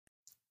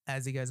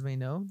As you guys may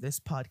know, this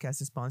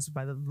podcast is sponsored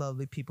by the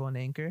lovely people in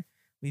Anchor.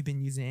 We've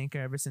been using Anchor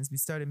ever since we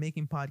started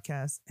making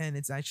podcasts, and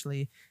it's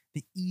actually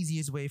the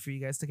easiest way for you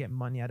guys to get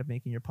money out of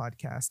making your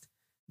podcast.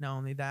 Not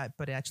only that,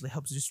 but it actually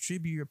helps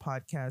distribute your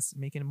podcast,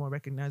 making it more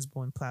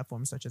recognizable in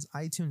platforms such as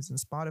iTunes and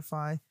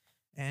Spotify,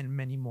 and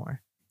many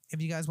more.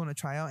 If you guys want to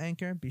try out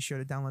Anchor, be sure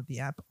to download the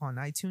app on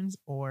iTunes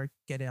or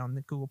get it on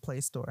the Google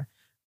Play Store.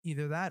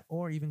 Either that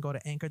or even go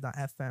to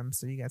anchor.fm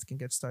so you guys can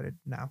get started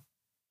now.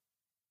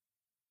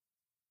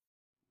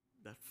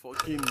 That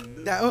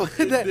fucking That was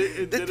it that, did-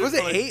 it that did was it it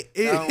for like- eight?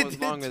 That It was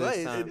did longer this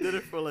twice. time. It did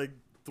it for like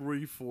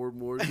 3-4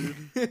 more, dude.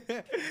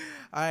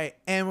 All right,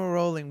 and we're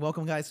rolling.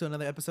 Welcome, guys, to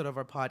another episode of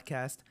our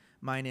podcast.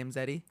 My name's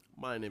Eddie,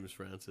 My name is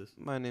Francis.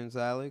 My name's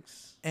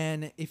Alex.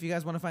 and if you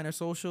guys want to find our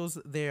socials,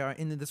 they are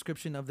in the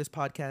description of this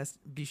podcast.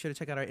 Be sure to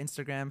check out our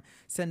Instagram.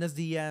 Send us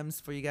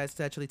DMs for you guys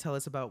to actually tell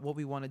us about what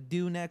we want to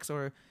do next,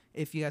 or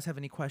if you guys have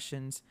any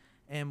questions,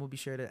 and we'll be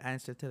sure to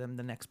answer to them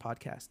the next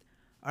podcast.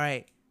 All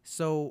right.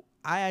 So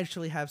I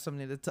actually have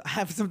something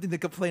to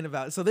complain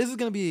about. So this is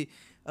gonna be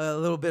a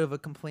little bit of a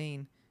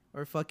complaint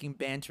or fucking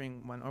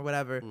bantering one or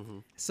whatever.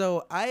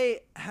 So I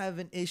have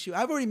an issue.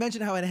 I've already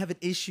mentioned how I have an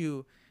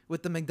issue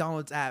with the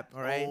McDonald's app.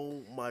 All right.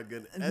 Oh my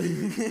goodness.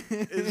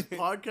 Is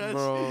podcast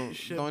Bro,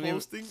 shit don't even-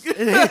 posting?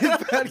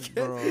 Podcast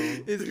Bro,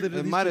 is literally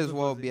it might shit as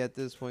well posting. be at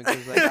this point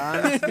because,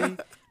 like,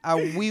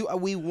 honestly,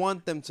 we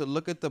want them to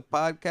look at the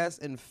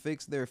podcast and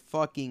fix their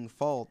fucking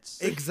faults.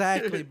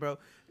 Exactly, bro.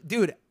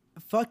 Dude,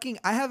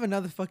 I have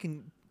another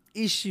fucking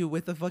issue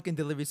with the fucking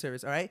delivery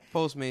service. All right.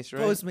 Postmates,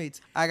 right? Postmates.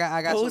 I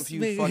got some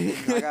few Postmates.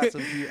 fucking. I got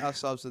some few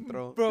subs to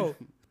throw. Bro,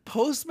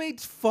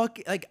 Postmates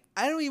like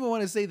I don't even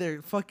want to say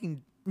they're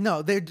fucking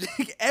no, they're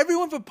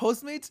everyone from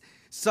Postmates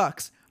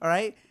sucks, all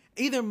right?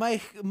 Either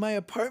my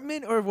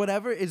apartment or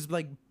whatever is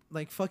like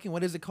fucking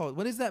what is it called?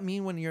 What does that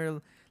mean when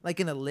you're like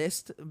in a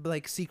list,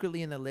 like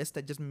secretly in a list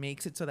that just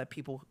makes it so that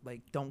people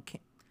like don't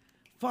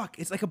fuck,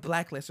 it's like a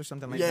blacklist or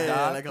something like Yeah, that.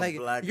 yeah, like a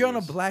blacklist. You're on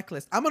a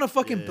blacklist. I'm on a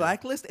fucking Yeah.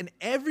 blacklist, and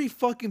every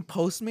fucking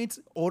Postmates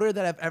order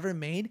that I've ever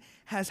made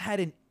has had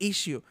an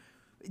issue.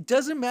 It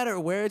doesn't matter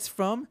where it's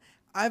from.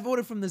 I've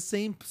ordered from the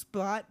same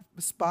spot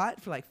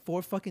for like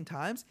 4 fucking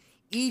times.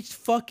 Each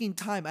fucking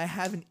time I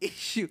have an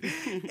issue.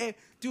 And,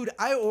 dude,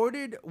 I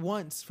ordered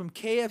once from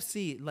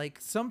KFC, like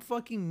some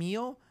fucking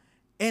meal,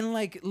 and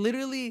like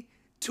literally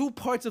 2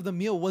 parts of the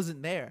meal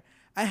wasn't there.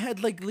 I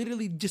had like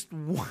literally just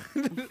one,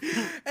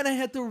 and I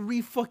had to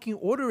re-fucking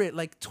order it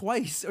like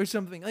twice or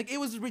something. Like it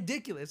was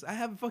ridiculous. I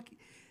have fucking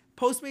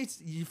Postmates.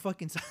 You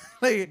fucking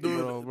like,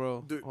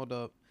 Bro, Dude. hold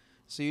up.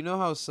 So you know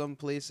how some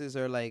places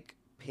are like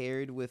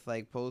paired with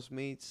like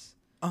Postmates?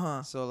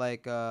 So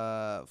like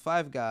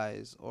Five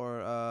Guys or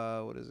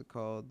what is it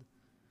called?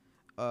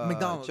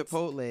 McDonald's.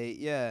 Chipotle,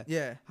 yeah.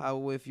 Yeah,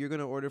 How if you're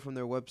gonna order from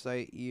their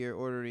website,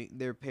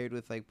 they're paired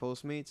with like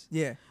Postmates.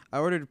 yeah. I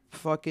ordered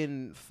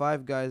fucking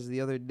Five Guys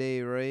the other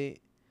day, right?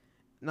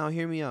 Now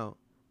hear me out.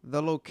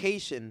 The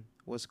location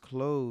was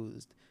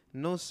closed.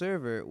 No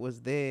server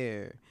was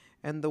there.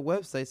 And the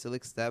website still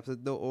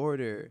accepted the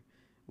order.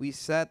 We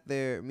sat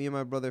there, me and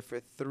my brother, for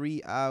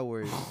 3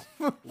 hours.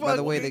 By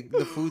the way,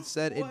 the food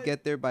said it'd What?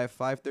 get there by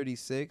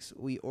 5:36.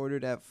 We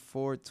ordered at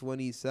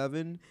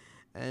 4:27.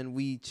 And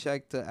we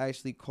checked to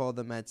actually call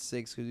them at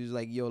 6 because he was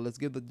like, yo, let's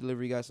give the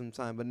delivery guy some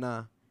time. But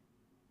nah.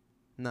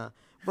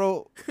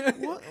 Bro,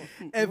 what?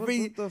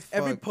 Every what the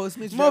every fuck?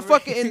 Postmates driver-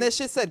 Motherfucker, and that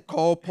shit said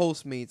call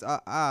Postmates.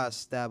 I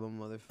stab a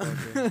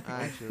motherfucker.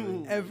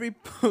 Actually. every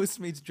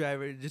Postmates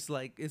driver just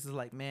like is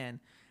like, man,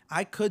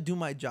 I could do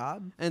my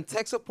job. And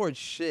tech support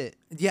shit.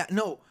 Yeah,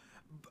 no.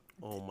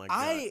 Oh my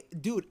god.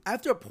 Dude,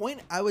 after a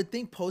point, I would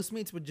think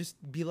Postmates would just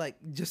be like,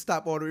 just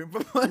stop ordering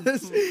from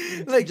us.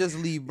 Like, Just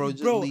leave, bro.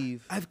 Just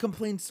leave. I've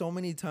complained so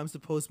many times to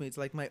Postmates,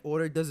 like, my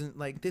order doesn't,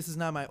 like, this is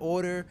not my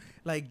order.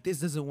 Like, this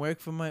doesn't work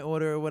for my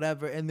order or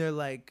whatever. And they're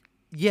like,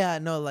 yeah,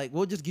 no, like,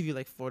 we'll just give you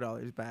like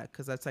 $4 back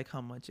because that's like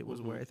how much it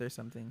was worth or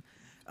something.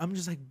 I'm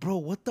just like, bro,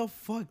 what the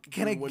fuck?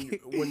 Can I when,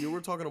 get... when you were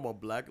talking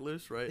about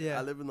blacklist, right? Yeah.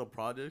 I live in the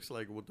projects,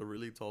 like with the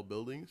really tall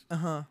buildings,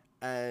 Uh-huh.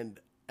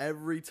 and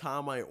every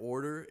time I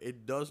order,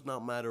 it does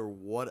not matter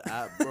what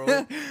app,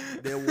 bro.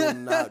 They will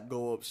not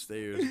go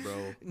upstairs,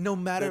 bro. No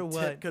matter The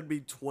what. tip could be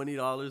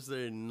 $20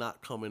 there,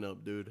 not coming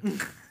up, dude.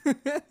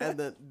 And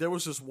then there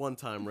was just one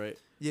time, right?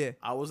 Yeah.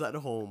 I was at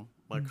home.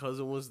 My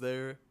cousin was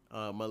there,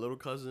 my little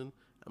cousin,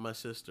 and my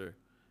sister.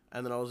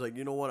 And then I was like,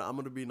 you know what? I'm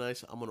going to be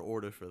nice. I'm going to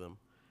order for them.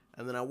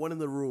 And then I went in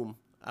the room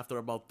after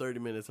about 30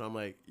 minutes, and I'm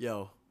like,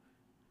 yo,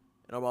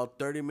 in about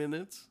 30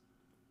 minutes,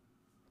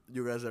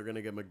 you guys are going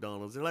to get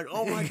McDonald's. They're like,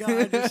 oh, my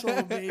God, you're so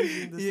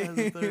amazing. This, that, and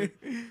the third.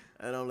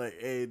 And I'm like,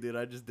 hey, dude,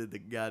 I just did the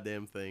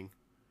goddamn thing.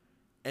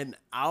 An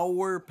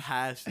hour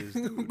passes,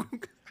 dude.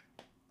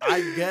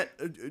 I get,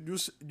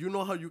 you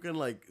know how you can,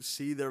 like,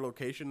 see their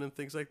location and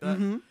things like that?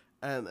 Mm-hmm.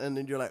 And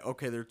then you're like,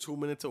 okay, they're 2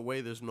 minutes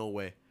away. There's no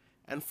way.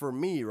 And for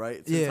me,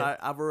 right, since Yeah.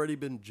 I've already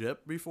been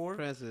gypped before.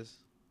 Francis,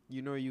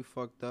 you know you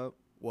fucked up.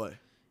 What?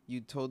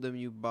 You told them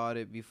you bought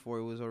it before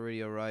it was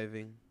already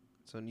arriving.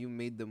 So you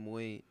made them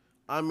wait.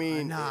 I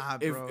mean, Nah,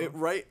 if bro. it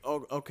right.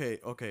 Oh,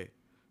 okay.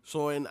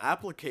 So an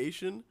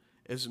application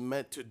is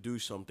meant to do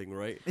something,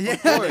 right? Yeah.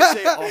 Of course.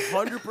 Say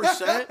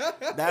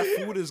 100% that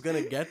food is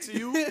gonna get to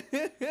you.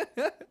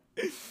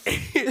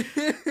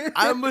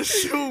 I'm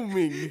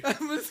assuming.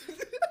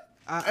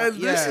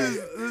 And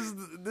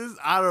this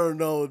I don't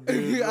know,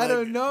 dude. I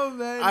don't know,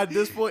 man. At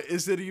this point,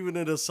 is it even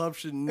an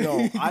assumption?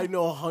 No, I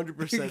know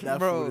 100% that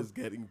Bro, food is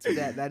getting to you.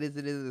 that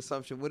isn't an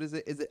assumption. What is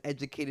it? Is it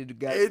educated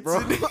guess, It's bro?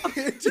 an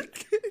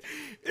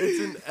it's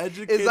an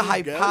educated It's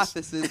a guess.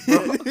 hypothesis,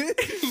 bro.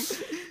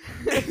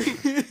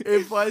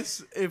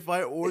 If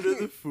I order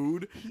the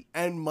food,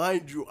 and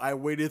mind you, I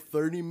waited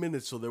 30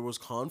 minutes, so there was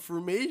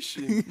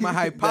confirmation. My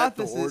that the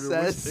hypothesis order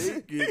was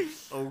says- taken.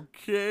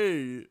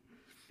 Okay,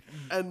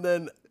 and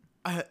then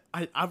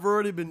I've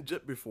already been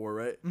gypped before,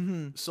 right?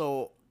 Mm-hmm.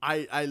 So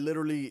I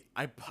literally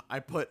I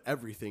put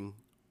everything,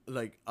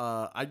 like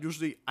I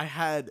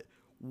had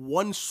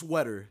one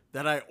sweater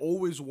that I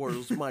always wore. It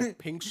was my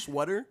pink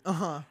sweater,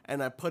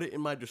 and I put it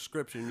in my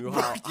description. You know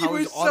how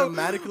were it's so-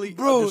 automatically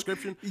bro, a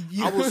description.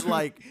 I was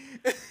like,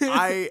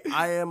 I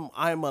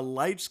am a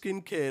light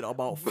skinned kid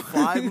about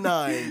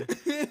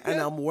 5'9", and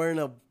I'm wearing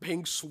a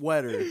pink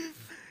sweater,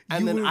 and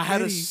You then were I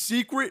had a ready.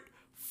 secret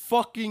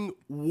fucking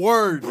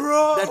word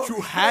Bro. that you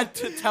had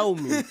to tell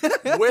me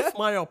with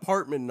my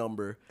apartment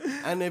number,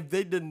 and if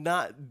they did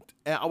not,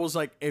 I was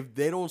like, if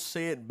they don't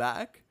say it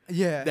back,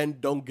 Yeah. then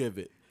don't give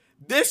it.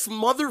 This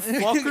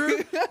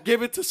motherfucker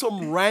gave it to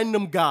some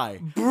random guy.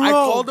 Bro. I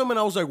called him and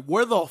I was like,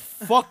 where the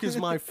fuck is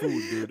my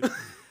food, dude?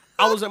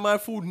 I was like, my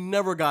food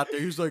never got there.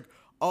 He's like,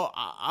 oh,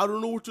 I don't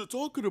know what you're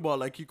talking about.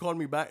 Like, he called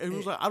me back and he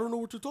was like, I don't know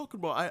what you're talking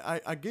about.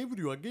 I gave it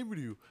to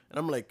you. And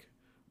I'm like,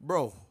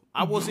 bro,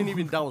 I wasn't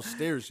even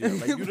downstairs yet.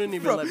 Like, you didn't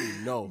even Bro. let me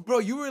know. Bro,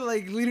 you were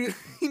like literally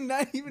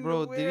not even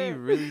Bro, aware. did he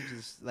really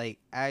just like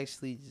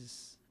actually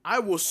just? I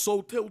was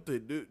so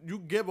tilted, dude. You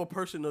give a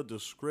person a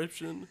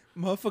description.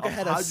 Motherfucker of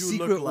had how a you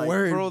secret look like.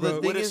 word, Bro, bro. the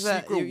With thing a is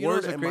that secret you know word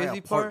what's the in my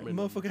crazy part? apartment.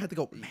 Motherfucker had to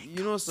go.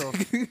 You know, so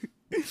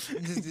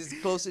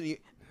just closer to you.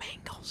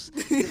 Mangoes.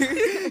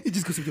 He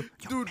just goes, yo,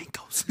 Dude,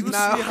 mangoes. You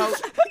Nah. see how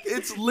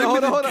it's hold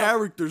limited on, hold on.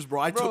 characters,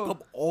 bro. I Bro. took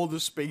up all the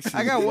spaces.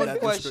 I got in one that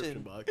question.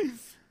 description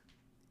box.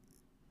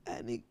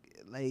 And it,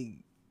 like,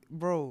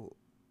 bro,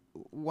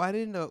 why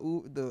didn't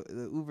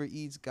the Uber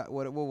Eats got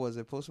what was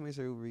it? Postmates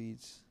or Uber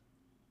Eats?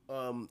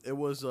 It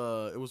was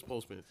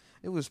Postmates.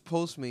 It was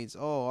Postmates.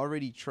 Oh,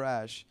 already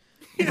trash,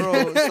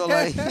 bro. So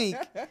like,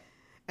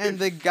 and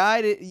the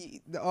guy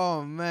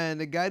oh man,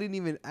 the guy didn't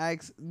even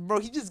ask, bro.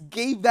 He just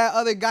gave that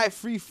other guy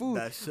free food.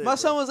 That's it, My bro.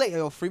 son was like,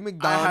 yo, free I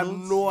McDonald's.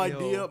 have no Yo.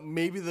 idea.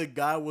 Maybe the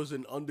guy was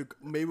maybe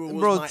it was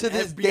Bro, my to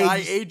this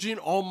FBI day, agent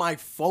on my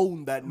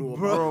phone that knew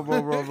about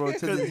Bro. To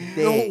it. this 'Cause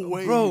day, no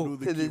way Bro, you knew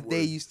the to this keyword.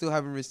 day, you still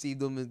haven't received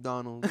the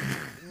McDonald's.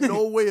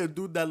 No way a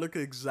dude that looked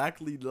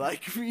exactly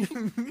like me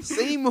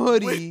Same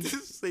hoodie. with the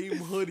same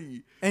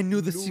hoodie And knew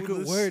the knew secret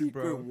the word, secret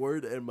bro.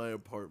 word in my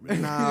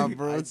apartment. Nah, I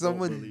bro. don't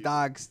Someone believe it.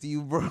 doxed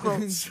you,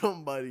 bro.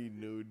 Somebody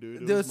knew,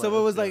 dude. It Dude, my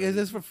someone was like, FBI "Is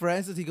this for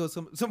Francis?" He goes,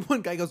 "Some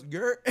one guy goes,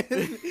 you're."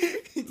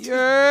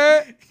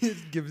 Yeah. He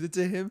just gives it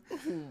to him. Oh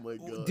my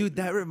god, Dude,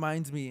 that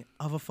reminds me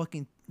of a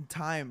fucking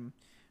time,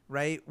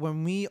 right?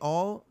 When we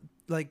all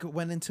like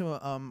went into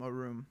a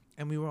room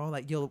and we were all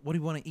like, "Yo, what do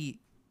you want to eat?"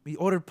 We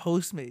ordered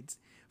Postmates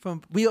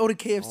we ordered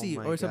KFC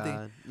Oh my or something.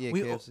 God. Yeah,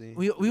 we, KFC.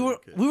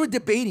 We were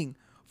debating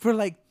for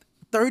like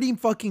 30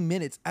 fucking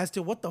minutes as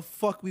to what the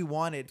fuck we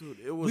wanted. dude,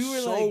 it was we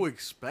were so like,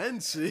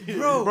 expensive,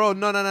 Bro,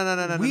 No,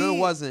 it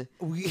wasn't.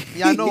 We,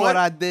 Yeah, I know what What?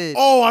 I did.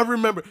 Oh, I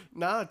remember.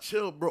 Nah,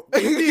 chill, bro.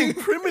 We be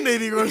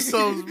incriminating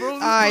ourselves, bro. All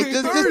right, This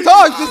is just the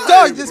talk, third just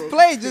time, talk, just bro.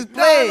 play, just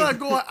play. Nah,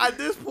 go on. At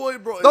this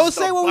point, bro. Don't it's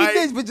say the what we bite.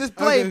 did, but just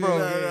play, Okay, bro.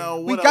 Nah,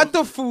 We what got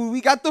else?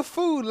 the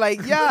food,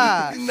 like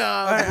yeah. Nah,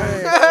 all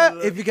right,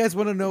 bro. if you guys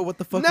want to know what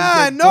the fuck,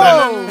 Nah, is no.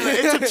 No.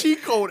 It's a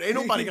cheat code. Ain't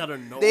nobody gotta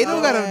know. They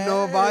don't bro. gotta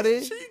know about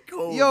it. Cheat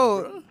code,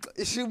 Yo,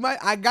 bro. shoot,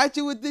 I got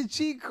you with the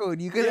cheat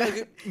code. You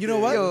could, you know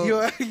what?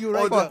 Yo. You're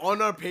right.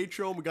 On our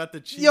Patreon, we got the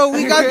cheat. yo,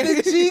 we code. got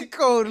the cheat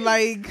code.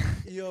 Like,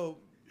 Yo,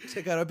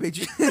 check out our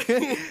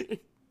Patreon.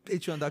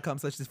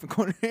 Patreon.com/different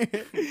corner.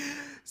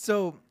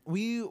 So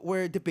we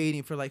were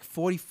debating for like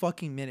 40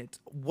 fucking minutes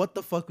what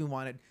the fuck we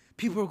wanted.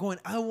 People were going,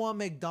 I want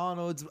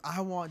McDonald's,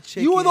 I want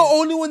chicken. you were the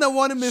only one that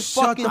wanted me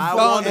Shut fucking the I fuck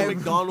wanted up.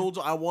 McDonald's.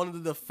 I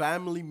wanted the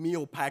family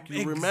meal pack.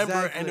 You remember?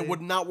 And Exactly. it would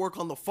not work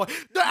on the fuck.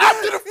 The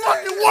app didn't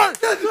fucking work.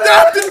 The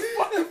app didn't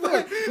fucking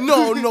work.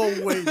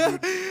 No way,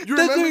 dude. You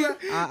remember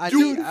that? I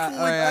You think- clicked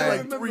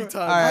alright. like 3 times.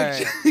 All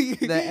right.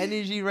 The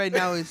energy right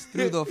now is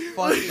through the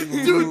fucking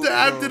roof, Dude, the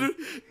app bro. didn't.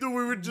 Dude,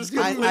 we were just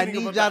I complaining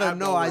need about y'all the to app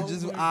know. not I working.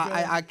 just Oh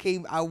my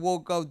God. I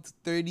woke up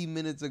 30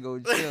 minutes ago.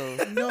 Chill.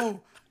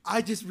 No,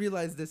 I just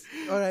realized this.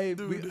 All right,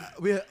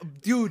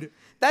 dude.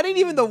 That ain't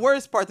even the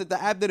worst part, that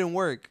the app didn't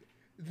work.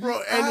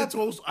 Bro, and it's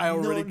also, I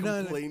already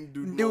complained,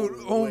 dude. Dude, no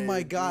oh way,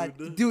 my god,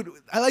 dude. dude!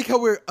 I like how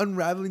we're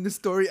unraveling the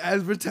story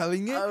as we're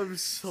telling it. I'm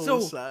so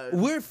sad.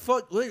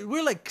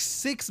 We're like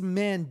 6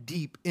 man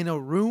deep in a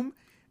room,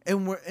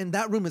 and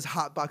that room is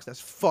hotboxed as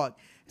fuck.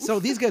 So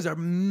these guys are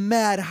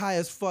mad high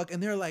as fuck,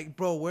 and they're like,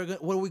 "Bro, what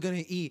are we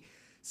gonna eat?"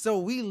 So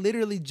we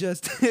literally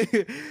just,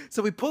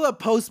 so we pull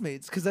up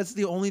Postmates because that's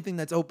the only thing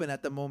that's open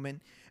at the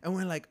moment. And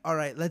we're like, all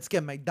right, let's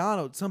get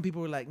McDonald's. Some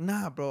people were like,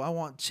 nah, bro, I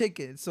want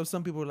chicken. So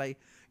some people were like,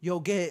 yo,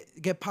 get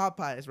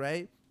Popeyes,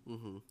 right?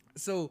 Mm-hmm.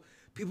 So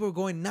people were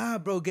going, nah,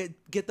 bro, get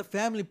the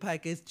family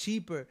pack. It's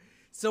cheaper.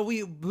 So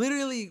we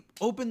literally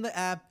opened the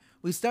app.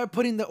 We start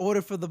putting the order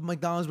for the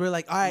McDonald's. We're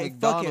like, all right,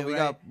 fuck it,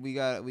 right? We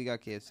got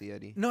KFC,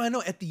 Eddie. No, I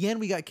know. At the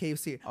end, we got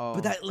KFC, Oh.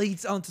 but that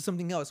leads on to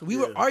something else. We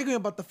were Yeah. arguing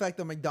about the fact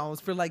that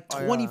McDonald's for like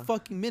Oh, 20 yeah.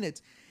 fucking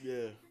minutes,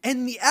 Yeah.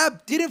 and the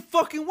app didn't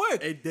fucking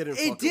work. It didn't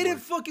It fucking didn't work.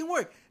 fucking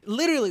work.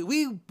 Literally,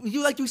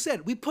 like you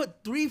said, we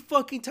put 3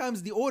 fucking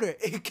times the order.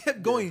 It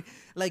kept going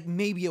like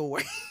maybe it'll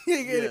work.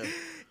 Yeah.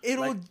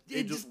 It'll. Like, it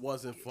it just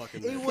wasn't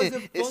fucking. it there.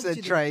 wasn't It said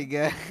functioning. try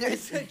again. It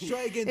said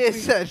try again. It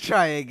 3. said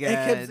try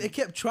again. It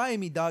kept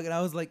trying me, dog, and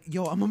I was like,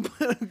 "Yo, I'm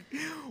gonna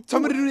Tell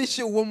me to do this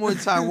shit one more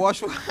time.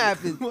 Watch what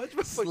happens. Watch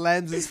what-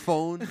 Slams his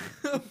phone.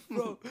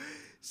 bro."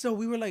 So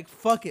we were like,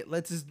 "Fuck it,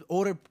 let's just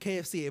order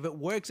KFC. If it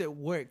works, it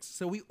works."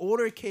 So we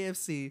order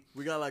KFC.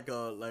 We got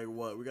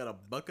what? We got a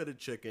bucket of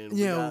chicken.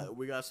 Yeah.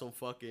 We got some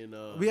fucking.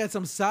 We had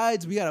some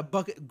sides. We got a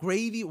bucket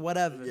gravy,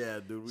 whatever.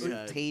 Yeah, dude. We Some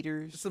had.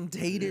 taters. Some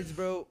taters,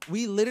 bro.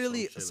 We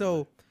literally Some shit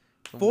so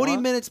Some 40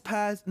 what? minutes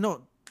passed.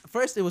 No,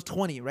 first it was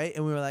 20, right?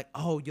 And we were like,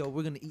 "Oh, yo,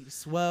 we're gonna eat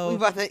swell." We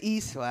about to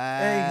eat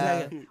swag.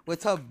 Exactly.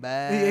 What's up,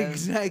 man?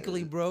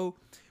 Exactly, bro.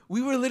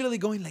 We were literally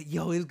going like,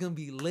 "Yo, it's gonna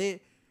be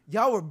lit."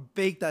 Y'all were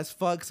baked as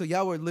fuck, so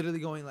y'all were literally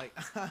going like,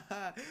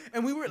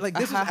 and we were like,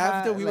 this was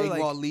after we were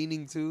like, while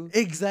leaning too.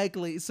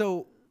 exactly.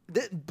 So,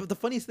 but the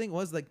funniest thing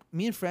was like,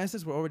 me and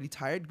Francis were already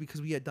tired because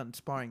we had done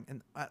sparring,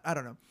 and I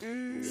don't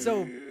know.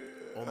 So,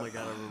 Oh my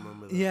god, I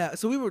remember that. yeah,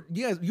 so we were,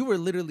 you were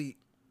literally,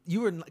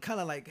 you were kind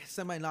of like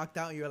semi knocked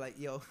out. And you were like,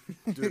 "Yo,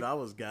 Dude, I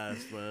was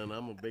gassed, man.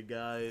 I'm a big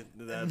guy.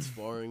 That's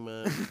sparring,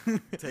 man.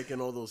 Taking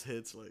all those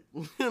hits, like,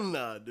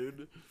 nah,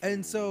 dude.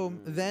 And so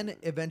then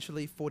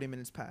eventually 40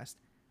 minutes passed,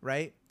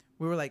 right?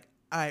 We were like,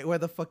 all right, where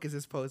the fuck is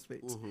this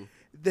Postmates? Mhm.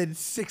 Then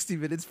 60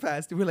 minutes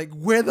passed. And we're like,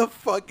 where the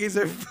fuck is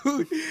our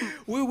food?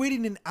 We're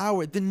waiting an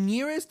hour. The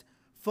nearest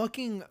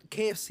fucking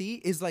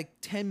KFC is like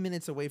 10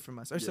 minutes away from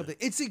us or Yeah. something.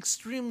 It's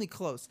extremely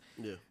close.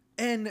 Yeah.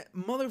 And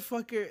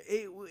motherfucker,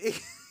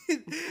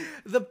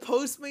 the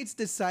Postmates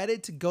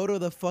decided to go to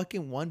the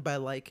fucking one by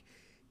like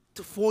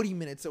 40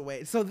 minutes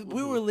away. So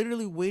we were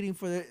literally waiting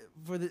for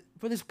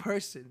this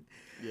person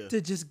Yeah.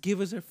 to just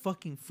give us her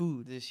fucking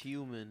food. This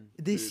human.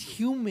 This Dude,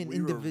 human we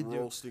individual. were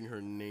roasting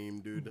her name,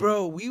 dude.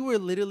 Bro, we were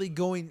literally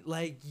going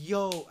like,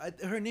 yo,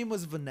 her name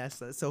was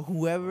Vanessa. So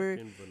whoever,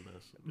 Fucking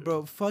Vanessa, dude.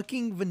 bro,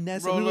 fucking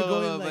Vanessa. Bro, we were look,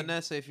 going look, like,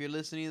 Vanessa, if you're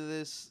listening to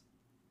this,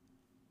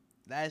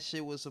 that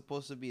shit was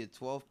supposed to be a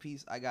 12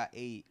 piece. I got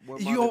 8. Where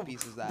my yo, other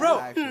pieces at? bro,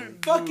 Actually?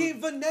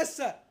 fucking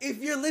Vanessa. If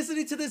you're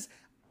listening to this,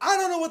 I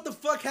don't know what the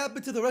fuck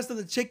happened to the rest of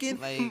the chicken.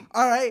 Like,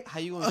 All right, how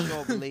you gonna show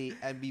up late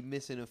and be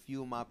missing a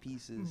few of my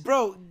pieces?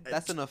 bro.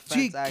 That's an She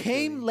offense. Actually.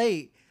 came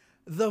late.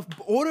 The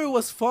order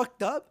was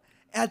fucked up.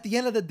 At the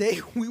end of the day,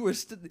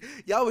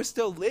 y'all were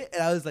still lit,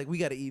 and I was like, we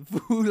gotta eat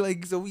food,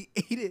 like, so we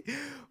ate it.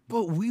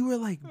 But we were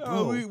like, bro,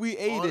 Oh, we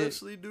ate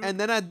Honestly, it, dude. and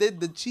then I did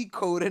the cheat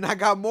code, and I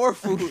got more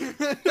food.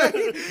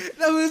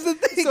 that was the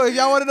thing. So if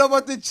y'all want to know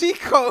about the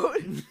cheat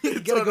code, You It's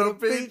gotta on go our to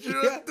Patreon.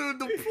 Patreon. Dude,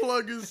 the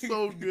plug is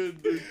so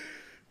good, dude.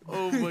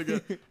 Oh my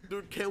god.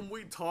 Dude, can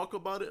we talk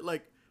about it?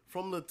 Like,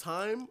 from the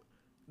time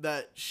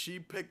that she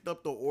picked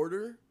up the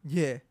order.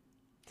 Yeah.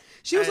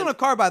 she was And- in a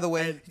car, by the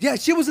way. Yeah,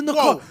 she was in the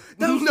Whoa. car.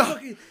 That was No.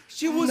 fucking,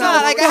 she was Nah,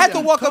 in like the I had to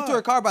fucking walk up to car.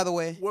 her car, by the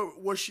way.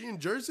 Was she in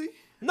Jersey?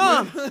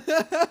 No,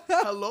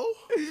 Hello?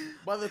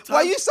 By the time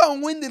why you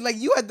sound winded? Like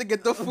you had to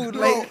get the food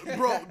bro, late.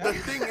 bro, the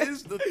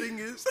thing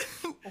is,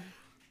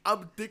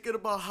 I'm thinking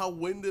about how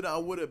winded I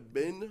would have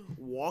been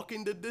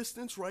walking the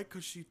distance, right?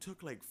 Because she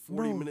took like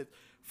 40 Bro. minutes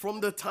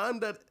from the time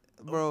that,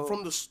 Bro.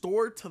 from the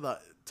store to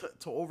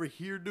over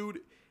here,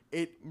 dude.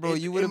 Bro,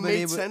 you it would've been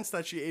made able- sense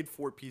that she ate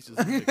 4 pieces.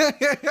 Of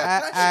chicken.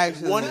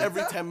 Actually, One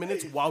every 10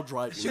 minutes while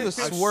driving. she was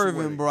I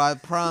swerving, swear. bro. I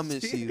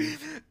promise you.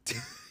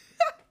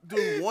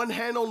 Dude, one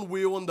hand on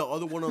wheel and the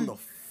other one on the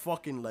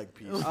fucking leg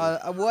piece. One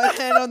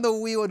hand on the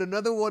wheel and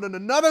another one on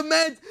another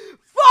man's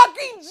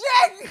fucking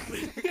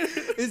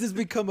jet. This has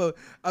become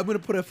I'm gonna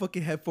put a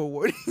fucking head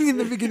forward in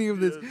the beginning of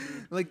this.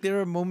 Like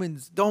there are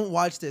moments. Don't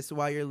watch this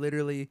while you're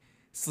literally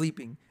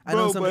sleeping. I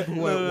know some people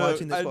who are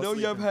watching this. I while know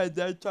y'all sleeping. had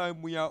that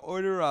time when y'all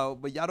order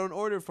out, but y'all don't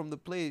order from the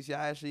place.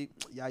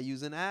 Y'all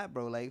use an app,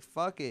 bro. Like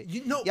fuck it.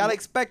 You know- y'all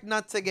expect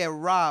not to get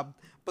robbed,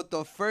 but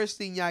the first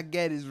thing y'all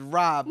get is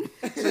robbed.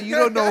 So you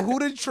don't know who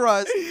to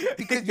trust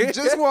because you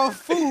just want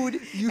food.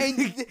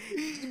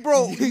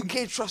 Bro, you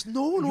can't trust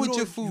no one with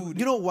your food.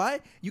 You know why?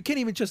 You can't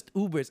even trust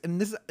Ubers. And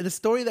this the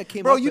story that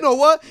came Bro, up. you know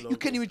what? You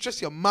can't even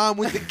trust your mom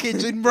with the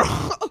kitchen, bro.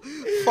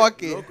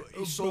 Fuck it. Loco,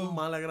 y son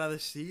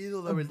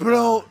malagradecidos, de verdad.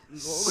 Bro, Tú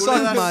suck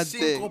le das my 5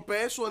 dick.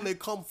 pesos and they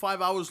come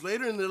 5 hours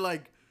later and they're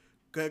like,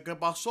 ¿Qué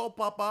pasó,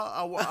 papa?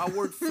 I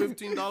work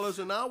 $15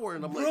 an hour.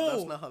 And I'm like, Bro.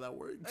 that's not how that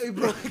works. Hey,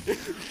 bro,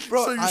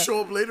 bro, So you I-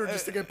 show up later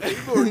just to get paid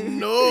for it?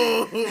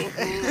 No.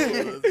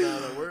 That's not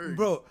how that works.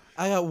 Bro,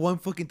 I got one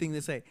fucking thing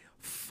to say.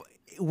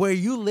 where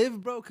you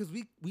live, bro, because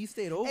we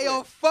stayed over. Hey,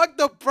 yo, fuck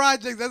the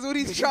projects. That's what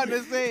he's trying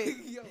to say.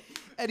 Yo,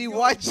 Eddie,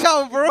 watch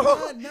out, bro.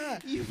 nah.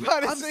 You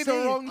about to I'm say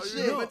saying- the wrong Are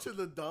shit. you mentioned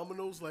the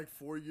Domino's like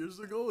 4 years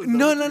ago? Is that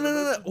No, what no, you no, no,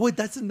 no. mentioned? Wait,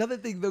 that's another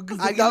thing though. 'Cause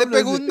the Alguien le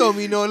Domino's- pegó un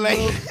domino,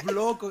 like Bro,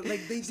 loco,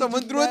 like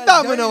someone just threw a mad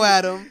domino dirty.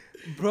 at him.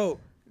 Bro,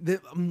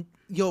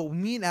 yo,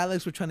 me and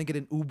Alex were trying to get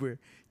an Uber.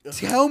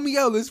 Tell me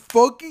how this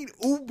fucking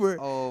Uber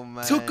Oh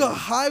man. took a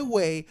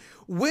highway,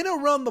 went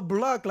around the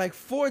block like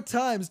 4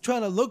 times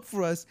trying to look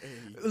for us.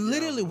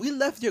 Literally, we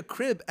left your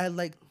crib at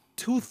like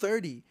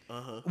 2:30.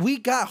 We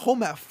got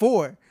home at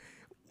 4.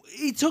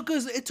 It took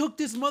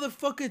this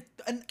motherfucker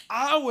an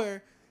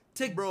hour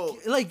to Bro,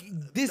 like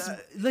this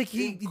that- like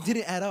he in ca-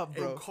 didn't add up,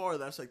 bro. In car,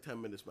 that's like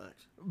 10 minutes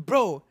max.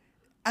 Bro,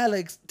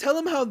 Alex, tell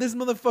him how this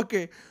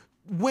motherfucker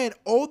went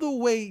all the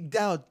way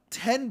down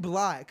 10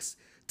 blocks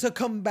to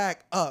come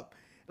back up.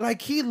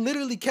 Like, he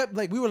literally kept,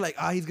 like, we were like,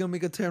 he's gonna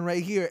make a turn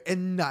right here.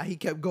 And nah, he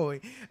kept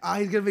going.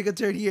 He's gonna make a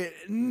turn here.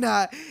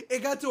 Nah.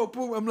 It got to a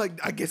point where I'm like,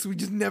 I guess we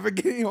just never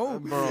getting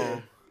home.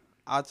 Bro,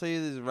 I'll tell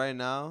you this right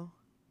now.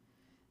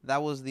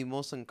 That was the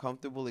most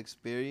uncomfortable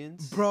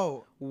experience.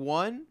 Bro,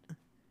 One,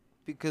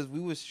 because we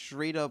was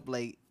straight up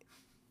like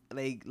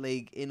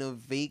in a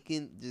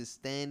vacant, just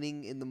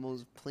standing in the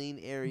most plain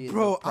area. in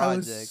bro, the I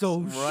was projects, so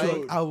right.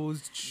 shook. I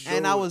was shook.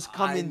 And I was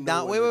coming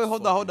down. Wait,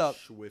 hold up, hold up.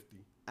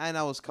 Swifty. And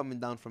I was coming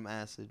down from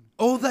acid.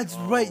 Oh, that's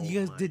right. Oh You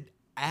guys my did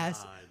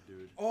ass. God,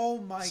 dude. Oh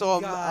my So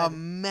god.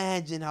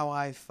 imagine how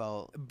I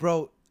felt.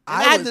 Bro,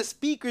 I had the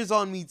speakers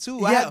on me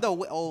too. I Yeah, had the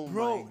oh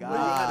bro, my Bro, you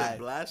had god. it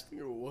blasting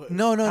or what?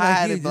 No, no, no. I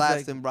had he it was just like-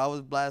 blasting, bro. I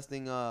was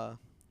blasting.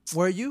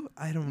 Were you?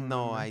 I don't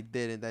No, remember. I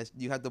didn't. That's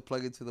you had to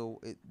plug it to the.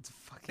 It's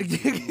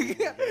fucking.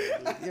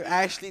 You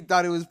actually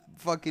thought it was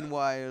fucking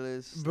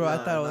wireless. Bro, I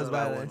Nah, thought it nah, was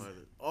that wireless. wasn't.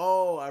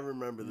 Oh, I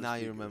remember this. Now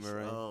you remember,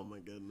 right? Oh my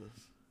goodness.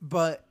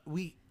 But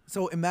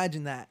so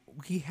imagine that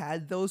he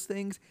had those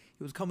things.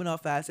 He was coming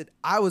off acid.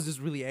 I was just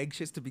really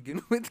anxious to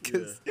begin with,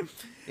 cause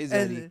Is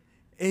Eddie.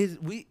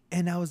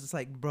 and I was just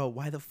like, bro,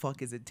 why the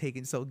fuck is it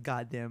taking so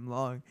goddamn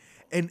long?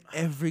 And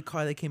every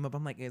car that came up,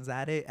 I'm like, is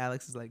that it?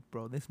 Alex is like,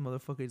 bro, this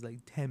motherfucker is like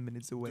 10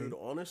 minutes away. Dude,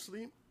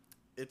 honestly,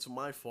 it's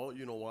my fault.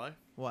 You know why?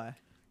 Why?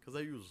 Because I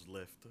use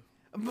Lyft.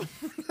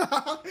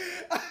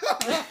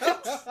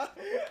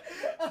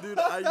 Dude,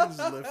 I use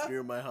Lyft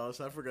near my house.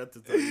 I forgot to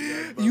tell you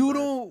guys about You that.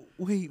 don't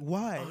wait.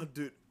 Why?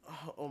 Dude.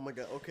 Oh my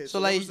god. Okay. So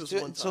there like, was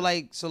this one so time.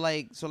 like, so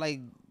like, so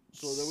like,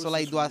 So there was so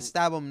like, this do I one-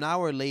 stab him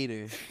now or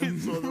later?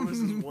 So there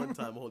was this one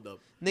time. Hold up,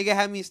 Nigga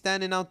had me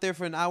standing out there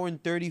for an hour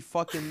and 30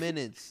 fucking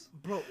minutes.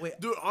 Bro, wait.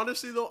 dude.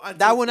 Honestly though, I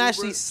That took one Uber.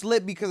 actually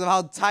slipped because of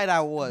how tight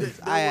I was.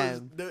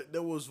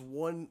 There was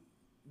one.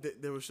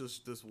 There was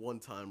just this one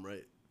time,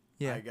 right?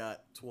 Yeah. I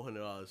got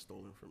 $200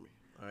 stolen from me.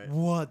 All right.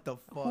 What the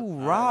fuck? Who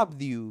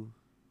robbed you?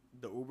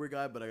 The Uber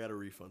guy, but I got a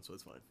refund, so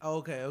it's fine.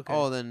 Okay, okay.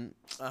 Oh, then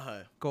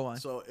Go on.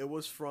 So it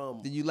was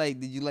from. did you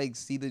like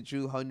see the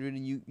true 100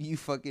 and you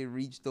fucking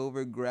reached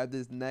over, grabbed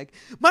his neck?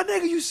 My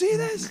nigga, you see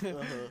this?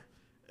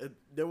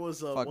 There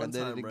was Fuck, one I did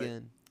time, it right?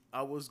 again.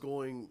 I was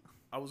going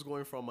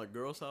from my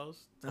girl's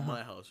house to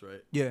my house,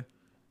 right? Yeah.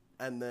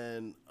 And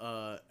then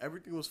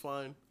everything was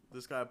fine.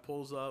 This guy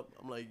pulls up.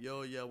 I'm like,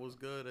 yo, yeah, what's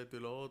good? Esto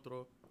y lo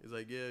otro. He's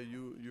like, yeah,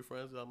 you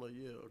friends? I'm like,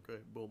 yeah,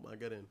 okay. Boom, I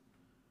get in.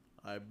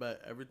 I bet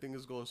everything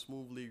is going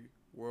smoothly.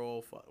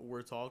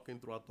 We're talking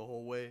throughout the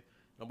whole way.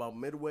 About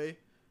midway,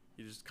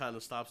 he just kind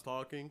of stops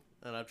talking,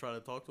 and I try to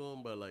talk to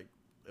him, but like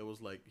it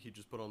was like he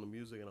just put on the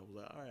music, and I was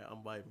like, all right, I'm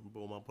vibing.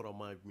 Boom, I put on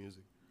my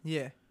music.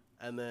 Yeah.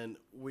 And then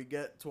we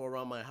get to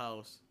around my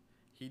house.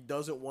 He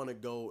doesn't want to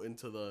go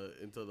into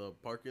the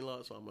parking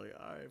lot, so I'm like,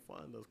 all right,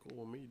 fine, that's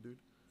cool with me, dude.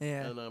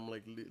 Yeah. And I'm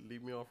like,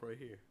 leave me off right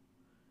here.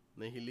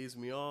 And then he leaves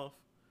me off,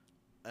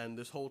 and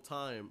this whole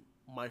time,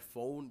 my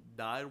phone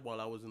died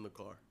while I was in the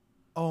car.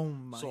 Oh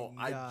my So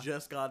god. I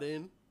just got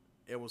in.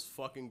 It was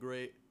fucking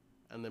great.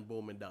 And then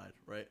boom, it died,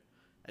 right?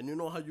 And you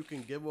know how you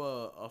can give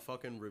a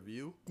fucking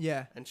review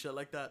Yeah. and shit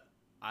like that?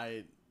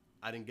 I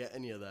didn't get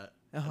any of that.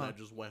 And Uh-huh. I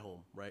just went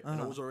home, right? And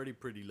Uh-huh. it was already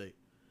pretty late.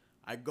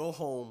 I go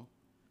home.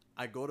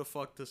 I go to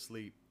fuck to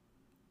sleep.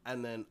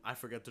 And then I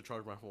forget to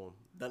charge my phone.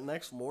 The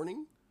next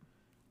morning,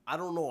 I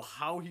don't know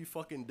how he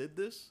fucking did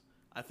this.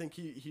 I think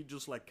he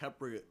just like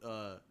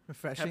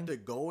Refreshing. kept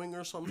it going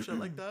or some shit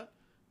like that,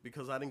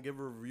 because I didn't give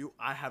a review.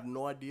 I have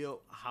no idea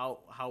how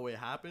it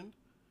happened,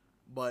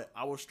 but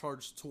I was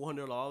charged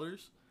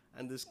 $200,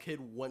 and this kid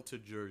went to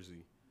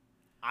Jersey.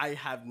 I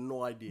have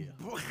no idea.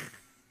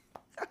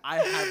 I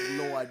have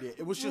no idea.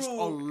 It was just a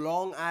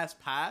long ass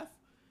path,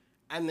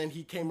 and then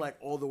he came like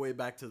all the way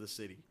back to the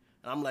city.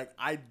 And I'm like,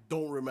 I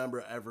don't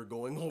remember ever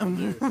going over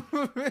there.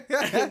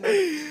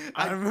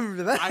 I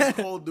remember that. I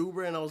called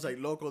Uber and I was like,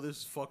 loco, this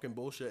is fucking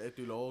bullshit.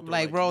 Esto y lo otro.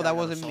 Like, bro, y'all that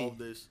gotta wasn't me. solve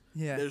this.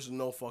 Yeah. There's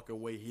no fucking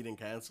way he didn't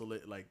cancel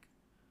it. Like,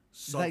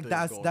 Like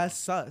that's going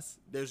that's on. sus.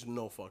 There's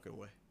no fucking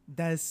way.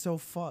 That is so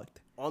fucked.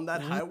 On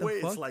that What the highway,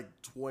 it's fuck? like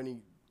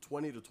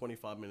 20 to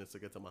 25 minutes to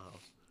get to my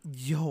house.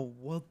 Yo,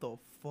 what the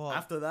fuck?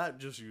 After that,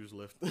 just use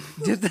Lyft.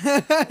 Just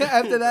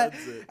after that,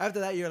 That's it. after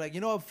that, you're like, you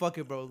know what? Fuck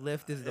it, bro.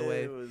 Lyft is the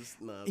way. It was,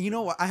 nah, You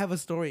know what? I have a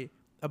story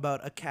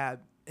about a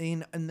cab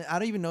and I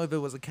don't even know if it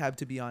was a cab,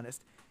 to be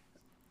honest.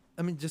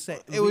 I mean, just say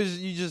It was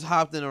you just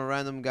hopped in a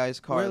random guy's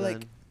car. We're Then.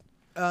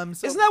 like,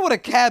 so, Isn't that what a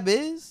cab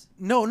is?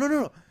 no.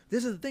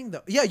 This is the thing,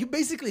 though. Yeah, you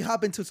basically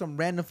hop into some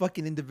random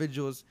fucking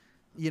individual's,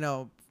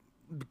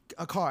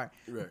 a car.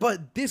 Right.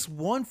 But this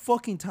one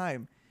fucking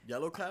time,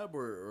 Yellow cab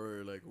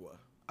or like what?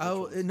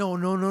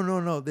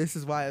 no. This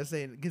is why I was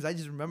saying, because I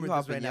just remember You this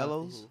hop in right now.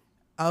 yellows.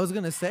 I was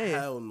gonna say,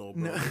 Hell no,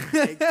 bro. No.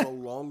 They take the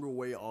longer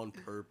way on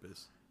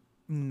purpose.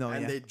 no,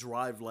 And yeah, they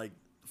drive like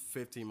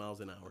 15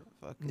 miles an hour.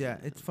 Fucking- yeah,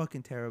 it's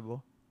fucking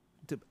terrible.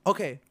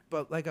 Okay,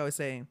 but like I was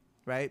saying,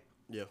 right?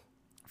 Yeah.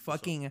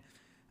 Fucking,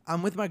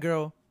 I'm with my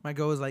girl. My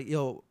girl was like,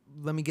 "Yo,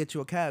 let me get you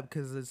a cab,"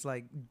 because it's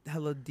like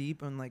hella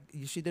deep, and like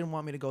she didn't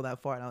want me to go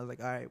that far, and I was like,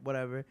 "All right,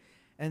 whatever."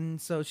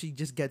 And so she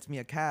just gets me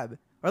a cab,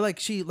 or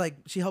she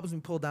helps me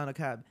pull down a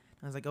cab.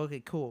 I was like, "Okay,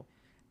 cool."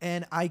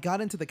 And I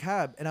got into the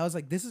cab, and I was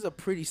like, "This is a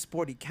pretty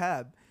sporty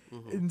cab,"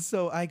 and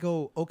so I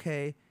go,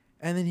 "Okay,"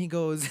 and then he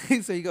goes,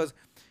 so he goes,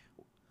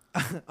 "¿A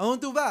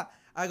dónde tú vas?"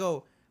 I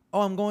go,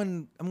 "Oh, I'm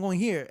going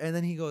here," and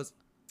then he goes,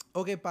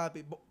 "Okay,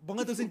 papi,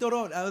 ponga tu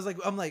cinturón."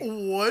 I'm like,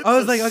 What? I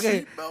was The like,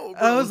 okay. seatbelt,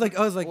 I was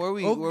bro? like, Where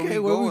we okay,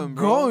 where we going,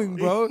 bro? going,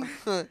 bro?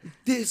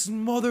 This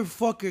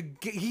motherfucker,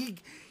 he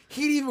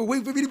didn't even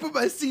wait for me to put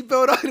my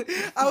seatbelt on.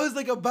 I was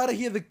like about to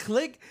hear the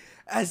click.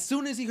 As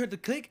soon as he heard the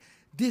click,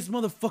 this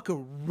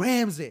motherfucker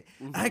rams it.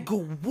 I go,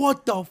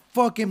 what the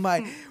fuck am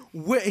I?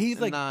 Where he's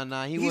like,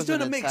 nah, he he's wasn't trying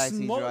to a make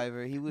taxi smoke.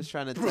 driver. He was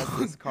trying to test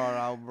his car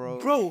out, bro.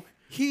 Bro,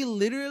 he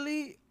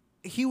literally,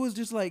 he was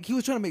just like, he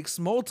was trying to make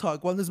small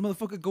talk while this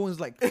motherfucker going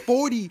like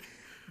 40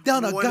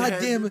 down a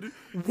goddamn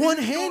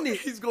one-handed.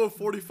 He's going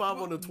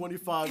 45 on the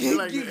 25. You're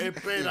like, hey,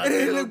 pen, I And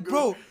then, can't like, look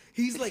bro, good.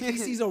 he's like, he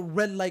sees a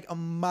red light a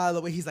mile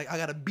away. He's like, I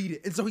gotta beat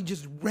it. And so he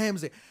just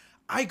rams it.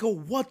 I go,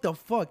 what the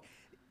fuck?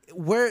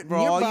 Where, Bro,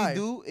 nearby, all you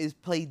do is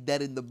play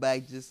dead in the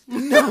back. Just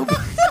No,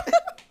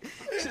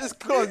 just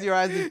close your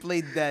eyes and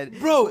play dead.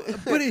 bro,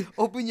 but it,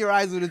 Open your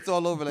eyes when it's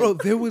all over. Like, bro,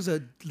 there was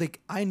a, like,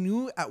 I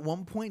knew at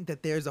one point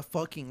that there's a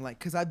fucking, like,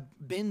 because I've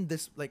been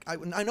this, like,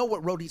 I know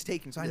what road he's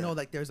taking, so I Yeah. know,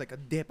 like, there's, like, a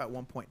dip at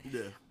one point.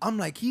 Yeah. I'm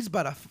like, he's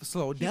about to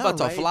slow he down, about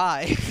to right?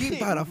 fly. He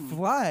about to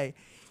fly.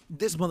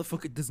 This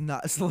motherfucker does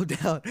not slow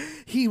down.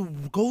 He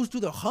goes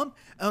through the hump,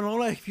 and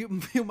all I feel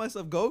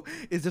myself go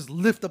is just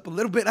lift up a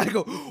little bit. I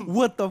go,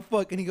 what the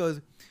fuck? And he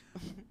goes,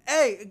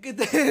 hey,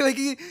 like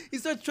he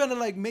starts trying to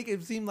like make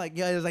it seem like,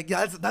 yeah, it's like,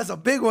 yeah, that's a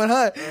big one,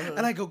 huh?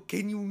 And I go,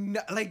 can you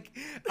not, like,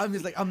 I'm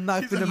just like, I'm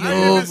not He's finna like, make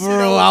I Yo, didn't see that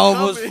bro, one I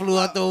almost coming. flew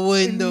out the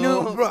window.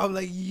 No, bro. I'm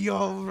like,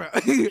 yo, bro.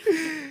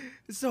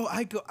 So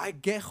I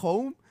get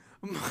home.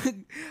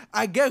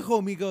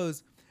 He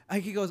goes,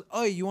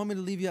 oh, you want me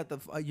to leave you at the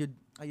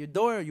at your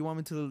door, or you want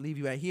me to leave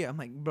you right here? I'm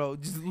like, bro,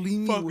 just leave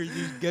me. Fucker,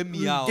 just get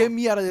me out. Get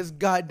me out of this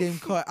goddamn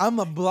car. I'm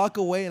a block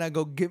away, and I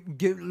go,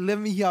 let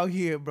me out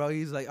here, bro.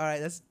 He's like, all right,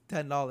 that's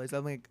 $10.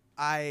 I'm like,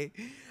 I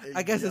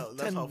guess Yo, it's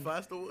that's 10. how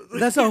fast it was.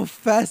 That's how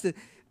fast it.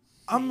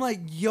 I'm like,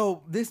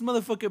 yo, this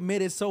motherfucker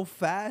made it so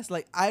fast.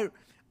 Like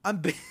I'm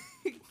big.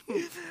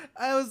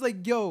 I was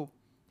like, yo,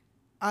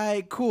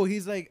 alright, cool.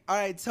 He's like,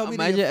 alright, tell me.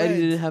 Imagine to your Eddie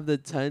friends. didn't have the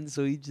time,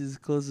 so he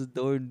just closed the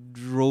door and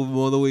drove him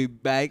all the way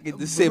back in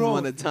the same Bro,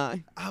 amount of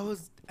time.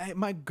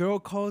 My girl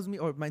calls me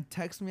or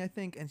texts me, I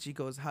think, and she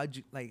goes, how'd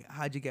you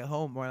get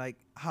home, or like,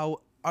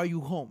 how are you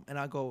home? And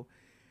I go,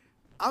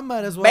 I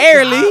might as well.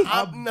 Barely.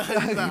 I've been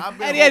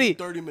Eddie. home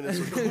 30 minutes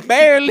ago.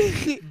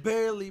 Barely.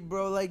 Barely,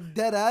 bro. Like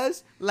dead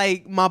ass.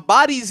 Like my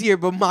body's here,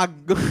 but my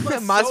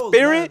my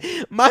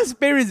soul's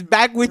spirit's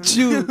back with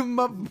you.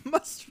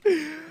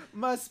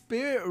 my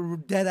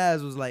spirit dead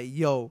ass was like,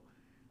 yo,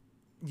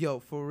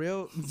 for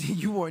real,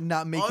 you are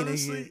not making it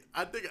here. Honestly,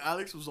 I think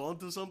Alex was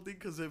onto something,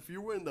 because if you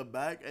were in the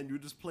back and you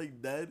just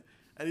played dead,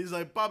 and he's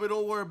like, Papi,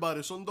 don't worry about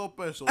it. Son 2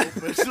 pesos.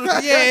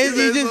 Yeah, He's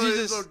it's like, just-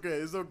 it's okay.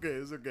 It's okay.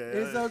 It's okay.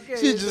 It's okay.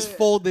 She just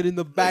folded in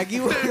the back. He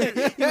would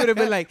have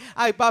been like,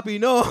 "Ay, papi,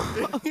 no."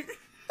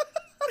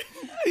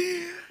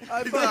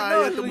 Ay, He's but like,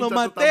 no, "Ay, Lo este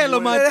maté, lo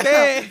muchacho está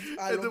maté.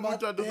 Ay, Este lo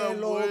muchacho maté, está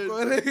loco.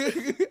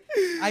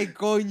 Ay,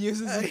 coño,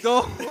 eso es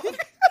todo.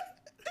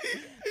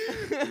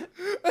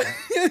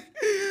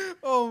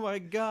 Oh my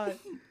god.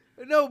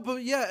 No,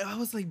 but yeah, I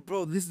was like,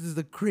 bro, this is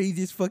the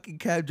craziest fucking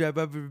cab drive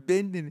I've ever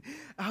been in.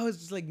 I was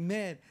just like,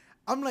 man,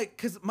 I'm like,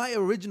 cause my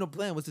original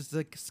plan was just to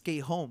like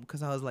skate home,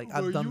 cause I was like,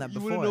 I've done that You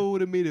before. wanna know what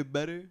would have made it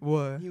better?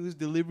 What? He was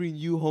delivering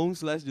you home /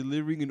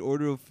 delivering an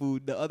order of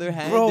food. The other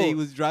hand Bro. that he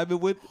was driving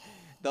with,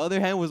 the other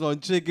hand was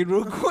on chicken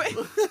real quick.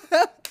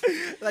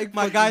 Like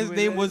My fucking guy's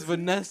name was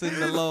Vanessa.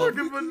 Vanessa in the low.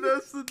 Fucking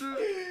Vanessa, dude.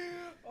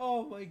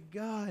 Oh my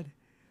god.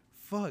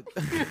 Fuck.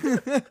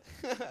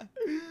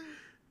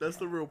 That's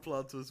the real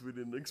plot twist we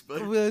didn't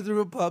expect. Well, there's a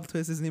real pop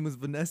twist. His name was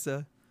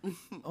Vanessa.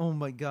 Oh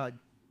my god.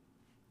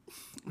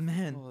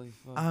 Man. Holy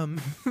fuck.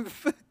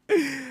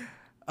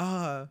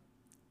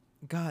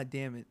 God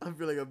damn it. I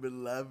feel like I've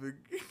been laughing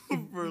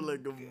for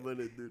like a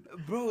minute, dude.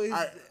 Bro, it's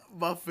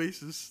My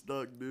face is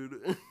stuck,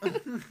 dude.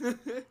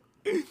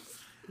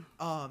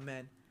 oh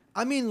man.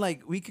 I mean,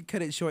 like, we could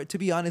cut it short. To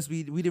be honest,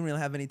 we didn't really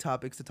have any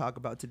topics to talk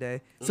about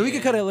today, so we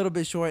could cut it a little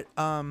bit short.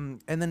 And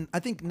then I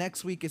think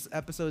next week is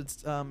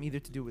episodes either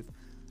to do with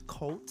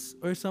cults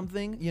or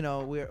something. You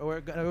know,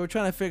 we're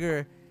trying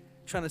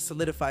to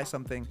solidify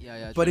something.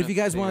 Yeah. But trying if you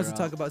guys want us to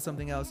figure talk about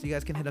something else, you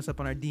guys can hit us up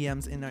on our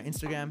DMs in our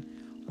Instagram,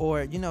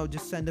 or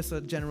just send us a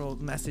general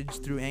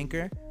message through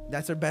Anchor.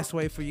 That's our best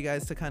way for you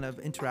guys to kind of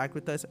interact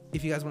with us.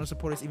 If you guys want to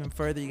support us even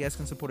further, you guys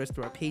can support us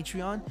through our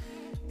Patreon.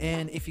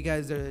 And if you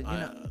guys are,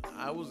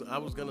 I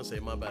was gonna say,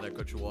 my bad, I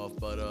cut you off,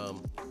 but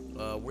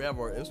we have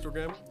our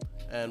Instagram,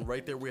 and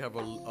right there we have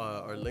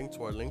our link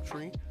to our link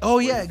tree. Oh,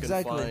 where yeah, you can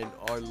exactly. find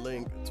our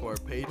link to our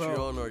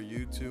Patreon, our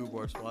YouTube,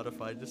 our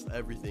Spotify, just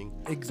everything.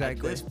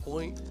 Exactly. At this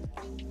point,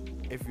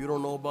 if you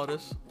don't know about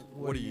us,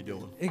 what are you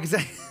doing?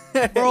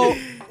 exactly, Bro,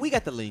 we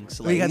got the links.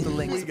 we got like- the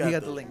links. We We got got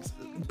the them. links.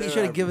 Be They're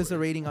sure to give us a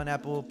everywhere. rating on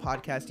Apple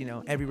Podcast.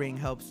 Every rating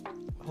helps.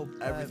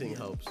 Everything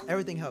helps.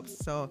 Everything helps.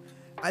 So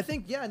I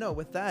think,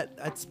 with that,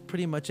 that's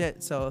pretty much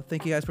it. So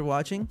thank you guys for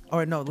watching,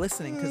 or no,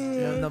 listening,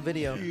 because no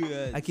video.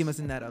 Yes. I keep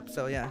messing that up.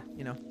 So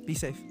be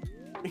safe.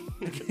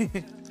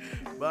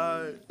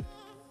 Bye.